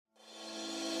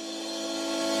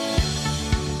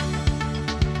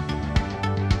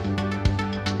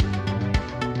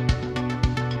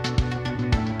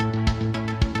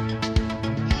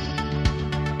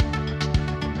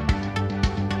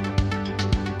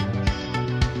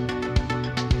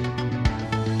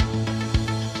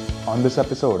On this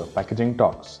episode of Packaging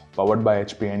Talks, powered by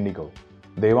HP Indigo,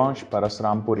 Devansh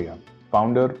Parasrampuria,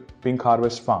 founder Pink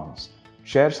Harvest Farms,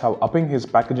 shares how upping his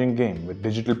packaging game with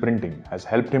digital printing has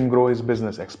helped him grow his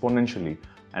business exponentially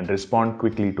and respond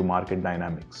quickly to market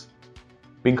dynamics.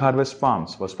 Pink Harvest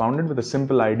Farms was founded with a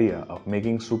simple idea of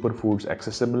making superfoods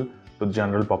accessible to the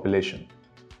general population.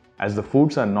 As the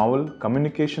foods are novel,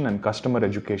 communication and customer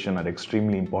education are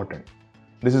extremely important.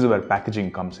 This is where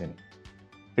packaging comes in.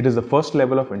 It is the first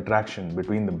level of interaction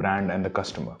between the brand and the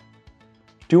customer.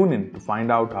 Tune in to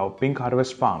find out how Pink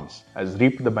Harvest Farms has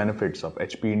reaped the benefits of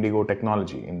HP Indigo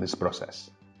technology in this process.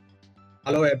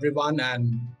 Hello, everyone,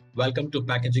 and welcome to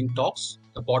Packaging Talks,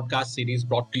 the podcast series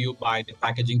brought to you by the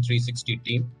Packaging 360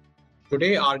 team.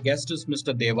 Today, our guest is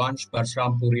Mr. Devansh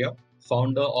Parasrampuria,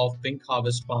 founder of Pink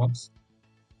Harvest Farms.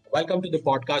 Welcome to the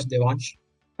podcast, Devansh.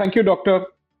 Thank you, Doctor.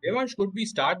 Devansh, could we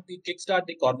kickstart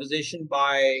the conversation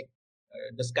by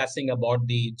discussing about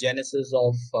the genesis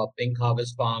of Pink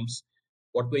Harvest Farms?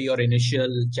 What were your initial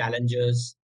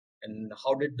challenges, and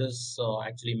how did this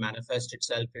actually manifest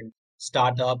itself in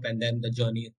startup and then the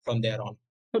journey from there on?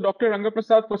 So, Dr.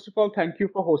 Rangaprasad, first of all, thank you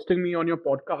for hosting me on your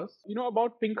podcast.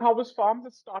 About Pink Harvest Farms,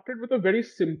 it started with a very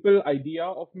simple idea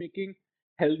of making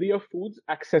healthier foods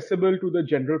accessible to the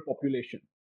general population.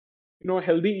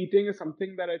 Healthy eating is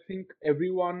something that I think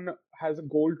everyone has a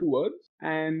goal towards.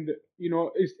 And,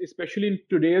 especially in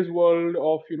today's world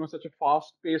of, such a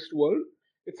fast paced world,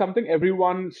 it's something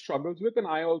everyone struggles with. And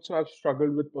I also have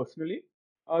struggled with personally.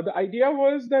 The idea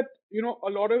was that, a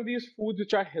lot of these foods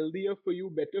which are healthier for you,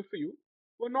 better for you,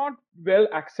 were not well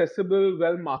accessible,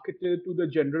 well marketed to the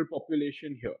general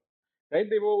population here. Right?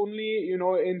 They were only,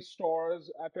 in stores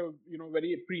at a,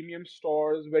 very premium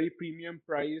stores, very premium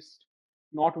priced,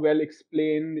 not well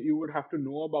explained. You would have to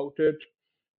know about it.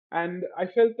 And I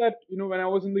felt that, when I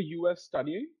was in the US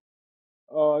studying,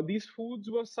 these foods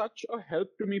were such a help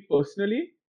to me personally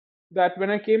that when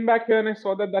I came back here and I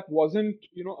saw that that wasn't,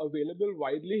 available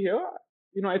widely here,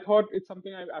 I thought it's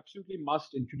something I absolutely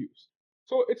must introduce.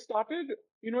 So it started,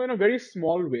 in a very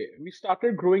small way. We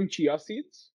started growing chia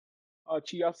seeds.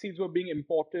 Chia seeds were being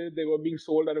imported. They were being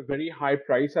sold at a very high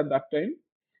price at that time.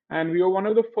 And we were one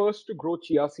of the first to grow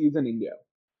chia seeds in India.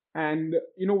 And,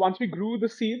 once we grew the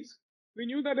seeds, we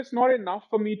knew that it's not enough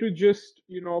for me to just,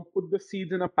 put the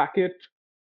seeds in a packet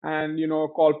and,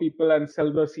 call people and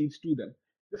sell the seeds to them.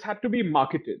 This had to be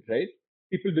marketed, right?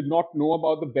 People did not know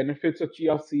about the benefits of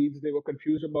chia seeds. They were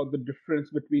confused about the difference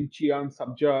between chia and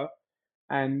sabja.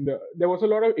 And there was a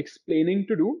lot of explaining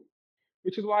to do,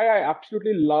 which is why I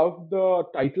absolutely love the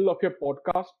title of your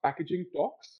podcast, Packaging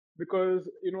Talks, because,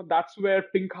 that's where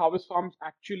Pink Harvest Farms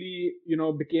actually,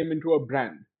 became into a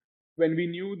brand. When we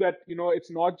knew that, it's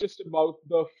not just about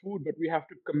the food, but we have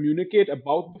to communicate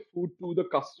about the food to the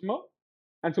customer.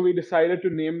 And so we decided to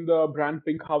name the brand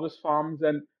Pink Harvest Farms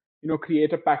and,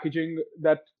 create a packaging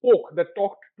that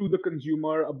talked to the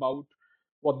consumer about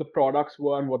what the products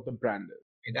were and what the brand is.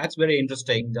 Okay, that's very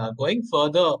interesting. Going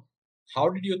further, how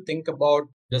did you think about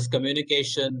this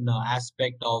communication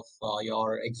aspect of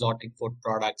your exotic food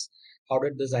products? How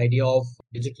did this idea of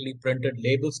digitally printed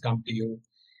labels come to you?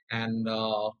 And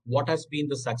what has been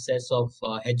the success of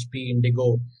HP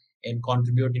Indigo in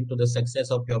contributing to the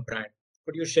success of your brand?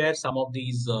 Could you share some of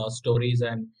these stories,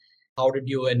 and how did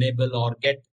you enable or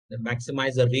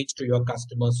maximize the reach to your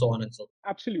customers, so on and so forth?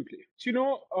 Absolutely.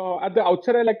 So, at the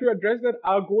outset, I'd like to address that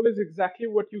our goal is exactly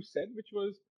what you said, which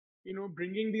was,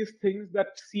 bringing these things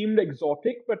that seemed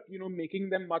exotic, but, making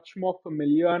them much more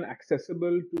familiar and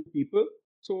accessible to people.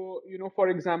 So, for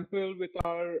example, with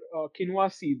our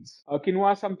quinoa seeds,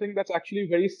 quinoa is something that's actually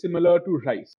very similar to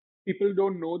rice. People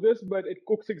don't know this, but it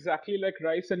cooks exactly like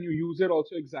rice and you use it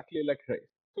also exactly like rice.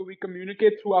 So we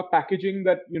communicate through our packaging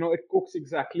that, it cooks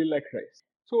exactly like rice.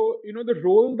 So, the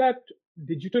role that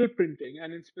digital printing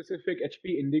and in specific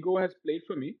HP Indigo has played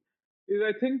for me is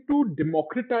I think to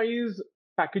democratize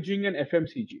packaging and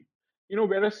FMCG.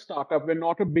 We're a startup, we're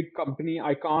not a big company.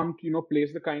 I can't,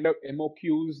 place the kind of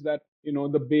MOQs that,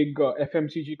 the big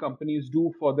FMCG companies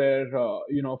do for their,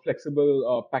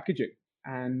 flexible packaging.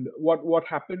 And what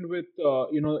happened with,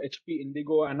 HP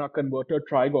Indigo and our converter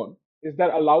Trigon is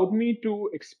that allowed me to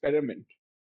experiment.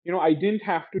 I didn't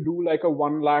have to do like a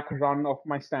 1 lakh run of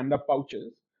my stand-up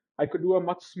pouches. I could do a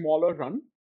much smaller run,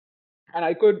 and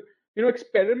I could,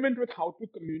 experiment with how to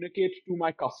communicate to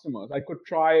my customers. I could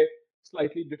try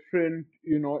slightly different,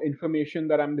 information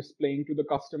that I'm displaying to the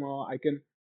customer. I can,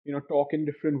 talk in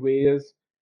different ways.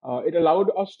 It allowed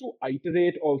us to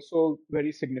iterate also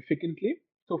very significantly.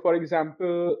 So, for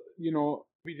example,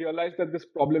 we realized that this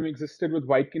problem existed with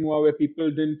white quinoa where people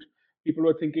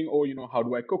were thinking, oh, how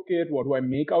do I cook it? What do I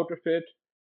make out of it?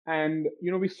 And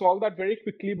we solved that very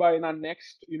quickly by in our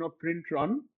next print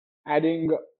run adding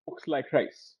books like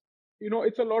rice.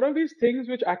 It's a lot of these things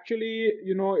which actually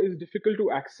is difficult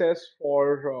to access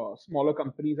for smaller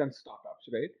companies and startups,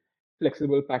 right?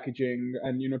 Flexible packaging,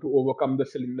 and to overcome the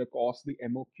cylinder cost, the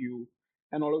MOQ,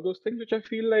 and all of those things, which I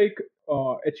feel like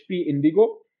HP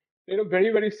Indigo played a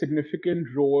very, very significant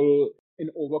role in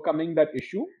overcoming that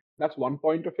issue. That's one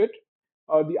point of it.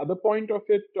 The other point of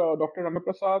it, Dr.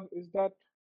 Ramaprasad, is that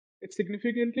it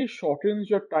significantly shortens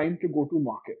your time to go to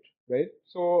market, right?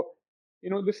 So,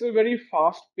 this is a very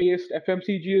fast paced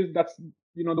FMCG is that's,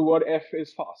 the word F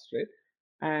is fast, right?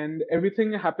 And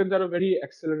everything happens at a very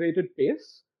accelerated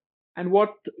pace. And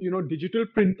what, digital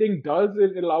printing does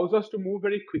is it allows us to move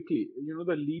very quickly.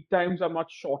 The lead times are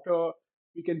much shorter.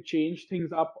 We can change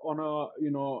things up on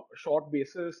a, short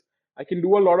basis. I can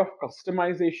do a lot of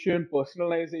customization,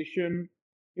 personalization.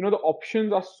 The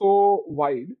options are so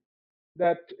wide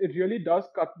that it really does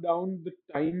cut down the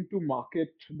time to market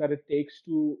that it takes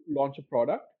to launch a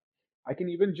product. I can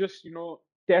even just,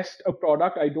 test a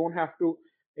product. I don't have to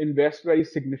invest very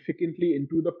significantly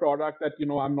into the product that,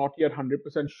 I'm not yet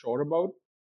 100% sure about.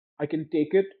 I can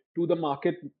take it to the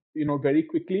market, very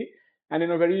quickly and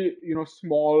in a very,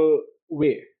 small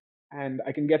way. And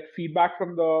I can get feedback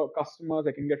from the customers.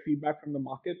 I can get feedback from the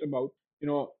market about,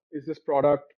 is this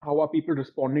product, how are people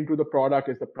responding to the product?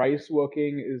 Is the price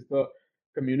working? Is the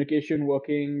communication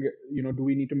working? Do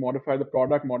we need to modify the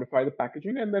product, modify the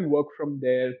packaging, and then work from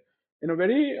there in a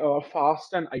very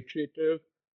fast and iterative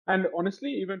and honestly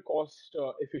even cost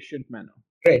efficient manner.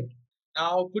 Great.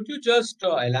 Now, could you just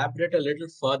elaborate a little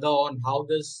further on how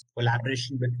this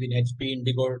collaboration between HP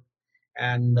Indigo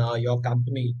and your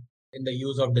company in the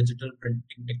use of digital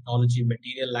printing technology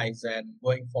materialize, and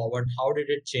going forward, how did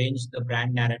it change the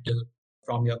brand narrative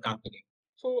from your company?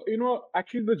 So,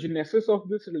 actually, the genesis of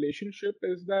this relationship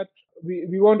is that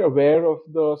we weren't aware of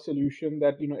the solution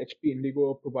that, HP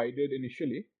Indigo provided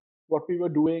initially. What we were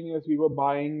doing is we were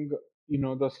buying,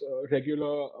 the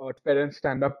regular transparent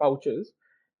stand-up pouches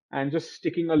and just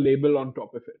sticking a label on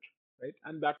top of it, right?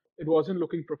 And that it wasn't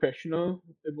looking professional.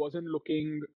 It wasn't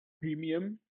looking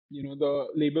premium. The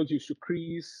labels used to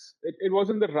crease. It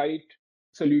wasn't the right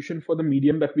solution for the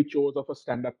medium that we chose of a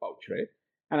stand-up pouch, right?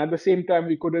 And at the same time,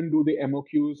 we couldn't do the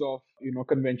MOQs of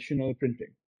conventional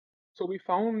printing. So we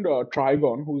found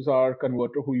Trigon, who's our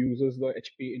converter who uses the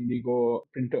HP Indigo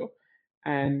printer,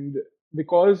 and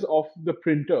because of the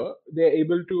printer, they're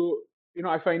able to,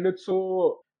 I find it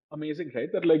so amazing, right?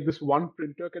 That like this one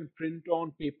printer can print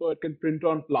on paper, it can print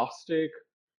on plastic.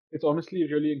 It's honestly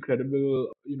really incredible,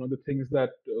 the things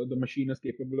that the machine is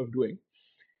capable of doing.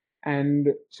 And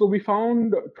so we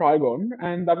found Trigon,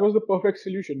 and that was the perfect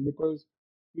solution because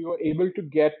we were able to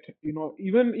get,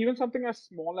 even something as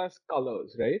small as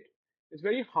colors, right? It's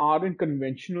very hard in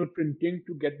conventional printing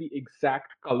to get the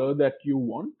exact color that you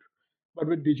want. But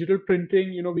with digital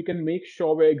printing, we can make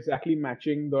sure we're exactly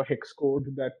matching the hex code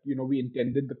that, we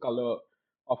intended the color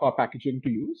of our packaging to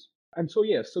use. And so,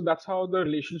 yes, so that's how the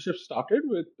relationship started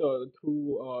with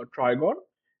through Trigon.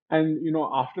 And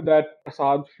after that,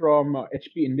 Prasad from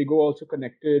HP Indigo also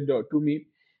connected to me.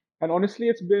 And honestly,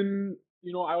 it's been,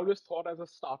 I always thought as a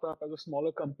startup, as a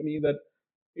smaller company, that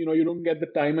you don't get the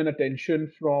time and attention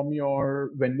from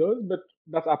your vendors, but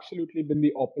that's absolutely been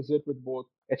the opposite with both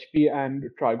HP and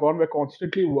Trigon. We're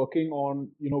constantly working on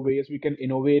ways we can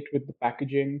innovate with the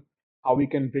packaging, how we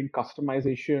can bring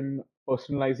customization,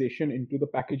 personalization into the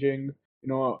packaging,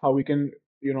 how we can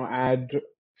add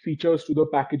features to the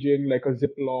packaging like a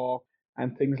ziplock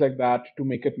and things like that to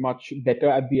make it much better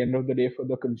at the end of the day for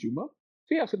the consumer.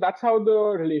 So yeah, so that's how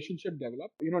the relationship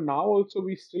developed. Now also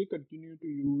we still continue to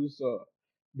use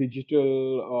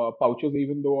digital pouches,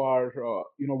 even though our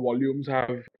volumes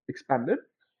have expanded.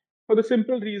 For the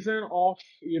simple reason of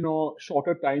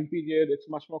shorter time period, it's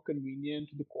much more convenient.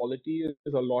 The quality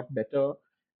is a lot better.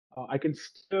 I can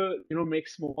still make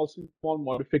small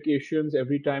modifications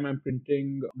every time I'm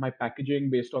printing my packaging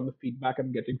based on the feedback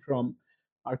I'm getting from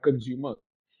our consumers.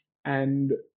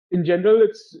 And in general,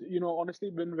 it's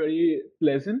honestly been very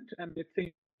pleasant. And I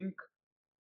think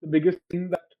the biggest thing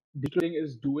that digital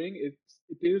is doing is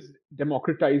it is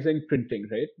democratizing printing,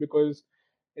 right? Because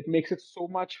it makes it so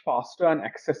much faster and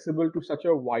accessible to such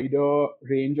a wider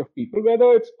range of people,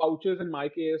 whether it's pouches in my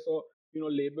case or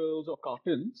labels or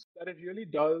cartons, that it really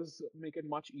does make it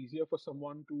much easier for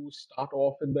someone to start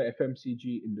off in the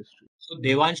FMCG industry. So,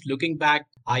 Devansh, looking back,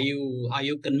 are you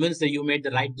convinced that you made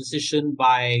the right decision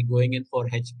by going in for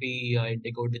HP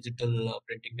Indigo digital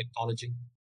printing technology?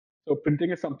 So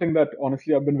printing is something that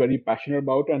honestly I've been very passionate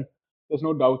about, and there's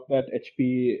no doubt that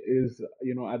HP is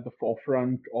at the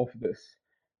forefront of this.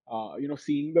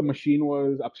 Seeing the machine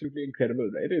was absolutely incredible,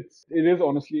 right? It is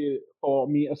honestly for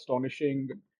me astonishing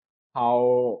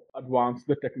how advanced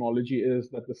the technology is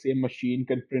that the same machine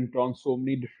can print on so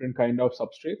many different kind of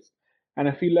substrates. And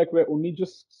I feel like we're only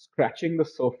just scratching the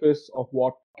surface of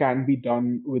what can be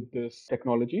done with this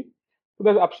technology. So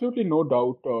there's absolutely no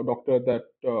doubt, Doctor, that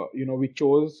we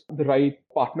chose the right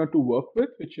partner to work with,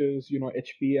 which is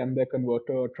HP and their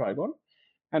converter Trigon,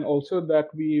 and also that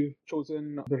we've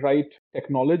chosen the right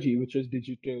technology, which is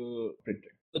digital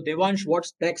printing. So Devansh,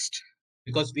 what's next?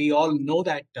 Because we all know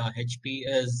that HP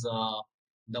is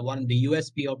the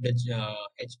USP of the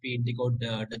HP Indigo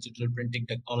digital printing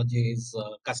technology is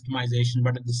customization,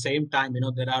 but at the same time,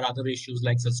 there are other issues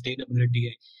like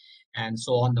sustainability and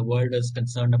so on the world is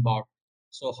concerned about.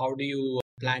 So how do you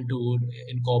plan to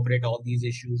incorporate all these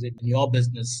issues in your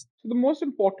business? So the most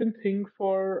important thing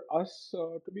for us,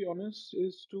 to be honest,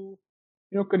 is to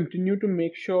continue to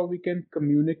make sure we can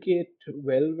communicate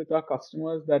well with our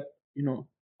customers. That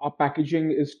our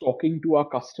packaging is talking to our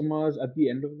customers at the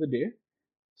end of the day.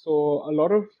 So a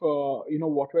lot of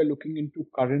what we're looking into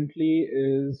currently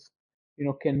is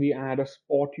can we add a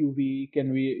spot UV?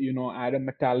 Can we add a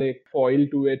metallic foil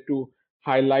to it to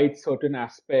highlight certain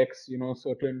aspects?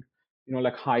 Certain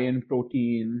like high in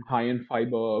protein, high in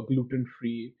fiber, gluten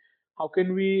free. How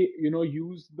can we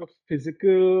use the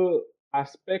physical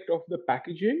aspect of the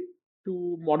packaging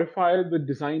to modify the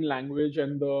design language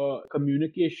and the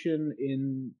communication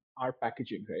in our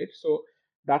packaging, right? So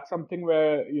that's something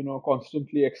we're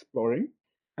constantly exploring.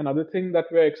 Another thing that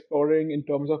we're exploring in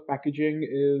terms of packaging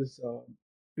is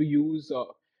to use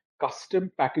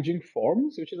custom packaging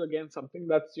forms, which is again something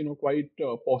that's quite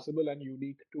possible and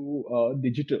unique to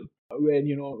digital, when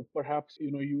perhaps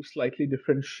use slightly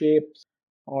different shapes,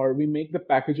 or we make the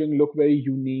packaging look very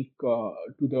unique to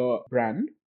the brand.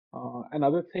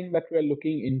 Another thing that we're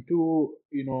looking into,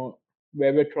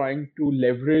 where we're trying to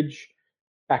leverage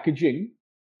packaging,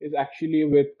 is actually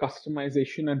with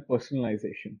customization and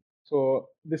personalization. So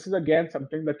this is again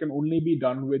something that can only be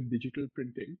done with digital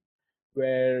printing,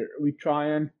 where we try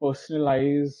and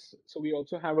personalize. So we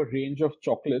also have a range of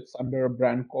chocolates under a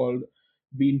brand called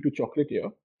Bean to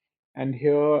Chocolatier. And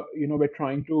here, we're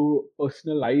trying to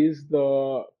personalize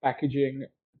the packaging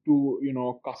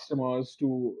to, customers,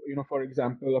 to, for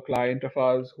example, a client of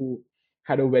ours who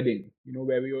had a wedding,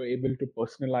 where we were able to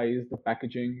personalize the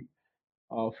packaging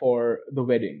for the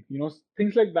wedding.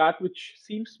 Things like that, which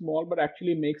seem small but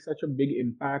actually make such a big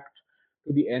impact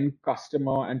to the end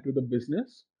customer and to the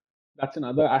business. That's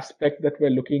another aspect that we're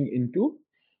looking into.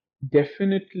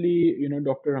 Definitely,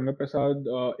 Dr.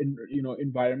 Rangaprasad,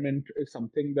 environment is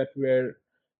something that we're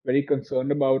very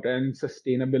concerned about, and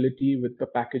sustainability with the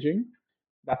packaging.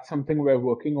 That's something we're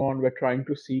working on. We're trying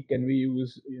to see, can we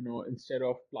use, instead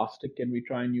of plastic, can we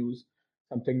try and use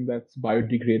something that's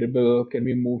biodegradable? Can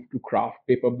we move to craft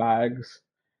paper bags?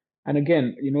 And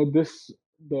again,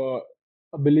 the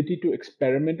ability to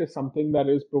experiment is something that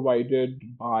is provided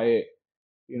by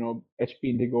HP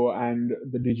Indigo and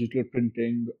the digital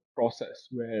printing process,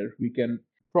 where we can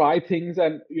try things,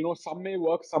 and some may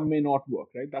work, some may not work,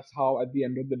 right? That's how at the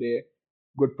end of the day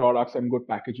good products and good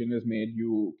packaging is made.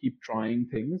 You keep trying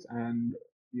things, and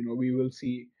we will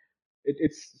see.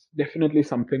 It's definitely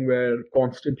something we're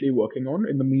constantly working on.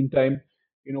 In the meantime,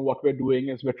 what we're doing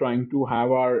is we're trying to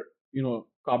have our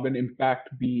carbon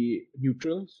impact be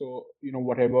neutral. So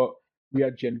whatever we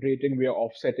are generating, we are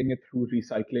offsetting it through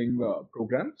recycling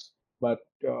programs. But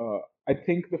I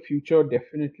think the future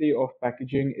definitely of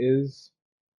packaging is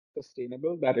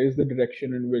sustainable. That is the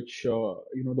direction in which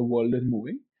the world is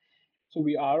moving. So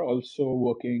we are also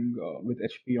working with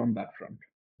HP on that front.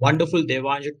 Wonderful,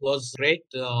 Devansh. It was great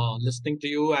listening to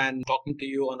you and talking to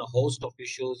you on a host of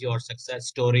issues, your success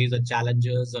stories, the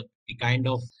challenges, the kind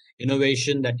of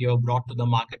innovation that you have brought to the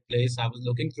marketplace. I was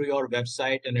looking through your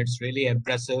website and it's really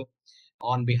impressive.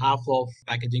 On behalf of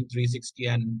Packaging 360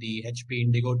 and the HP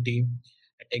Indigo team,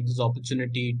 I take this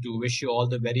opportunity to wish you all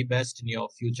the very best in your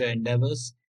future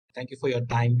endeavors. Thank you for your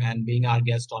time and being our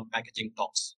guest on Packaging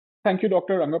Talks. Thank you,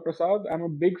 Dr. Rangaprasad. I'm a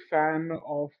big fan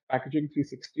of Packaging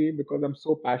 360 because I'm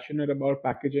so passionate about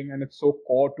packaging and it's so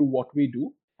core to what we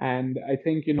do. And I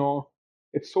think,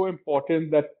 it's so important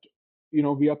that,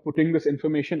 we are putting this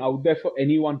information out there for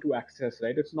anyone to access,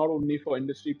 right? It's not only for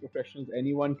industry professionals,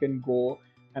 anyone can go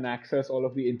and access all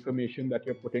of the information that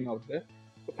you're putting out there.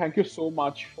 So thank you so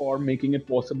much for making it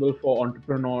possible for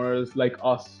entrepreneurs like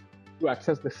us to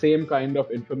access the same kind of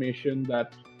information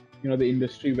that, the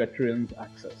industry veterans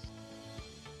access.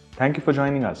 Thank you for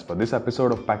joining us for this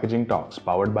episode of Packaging Talks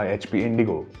powered by HP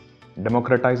Indigo,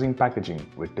 democratizing packaging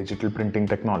with digital printing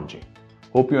technology.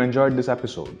 Hope you enjoyed this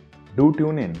episode. Do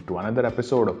tune in to another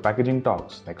episode of Packaging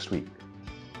Talks next week.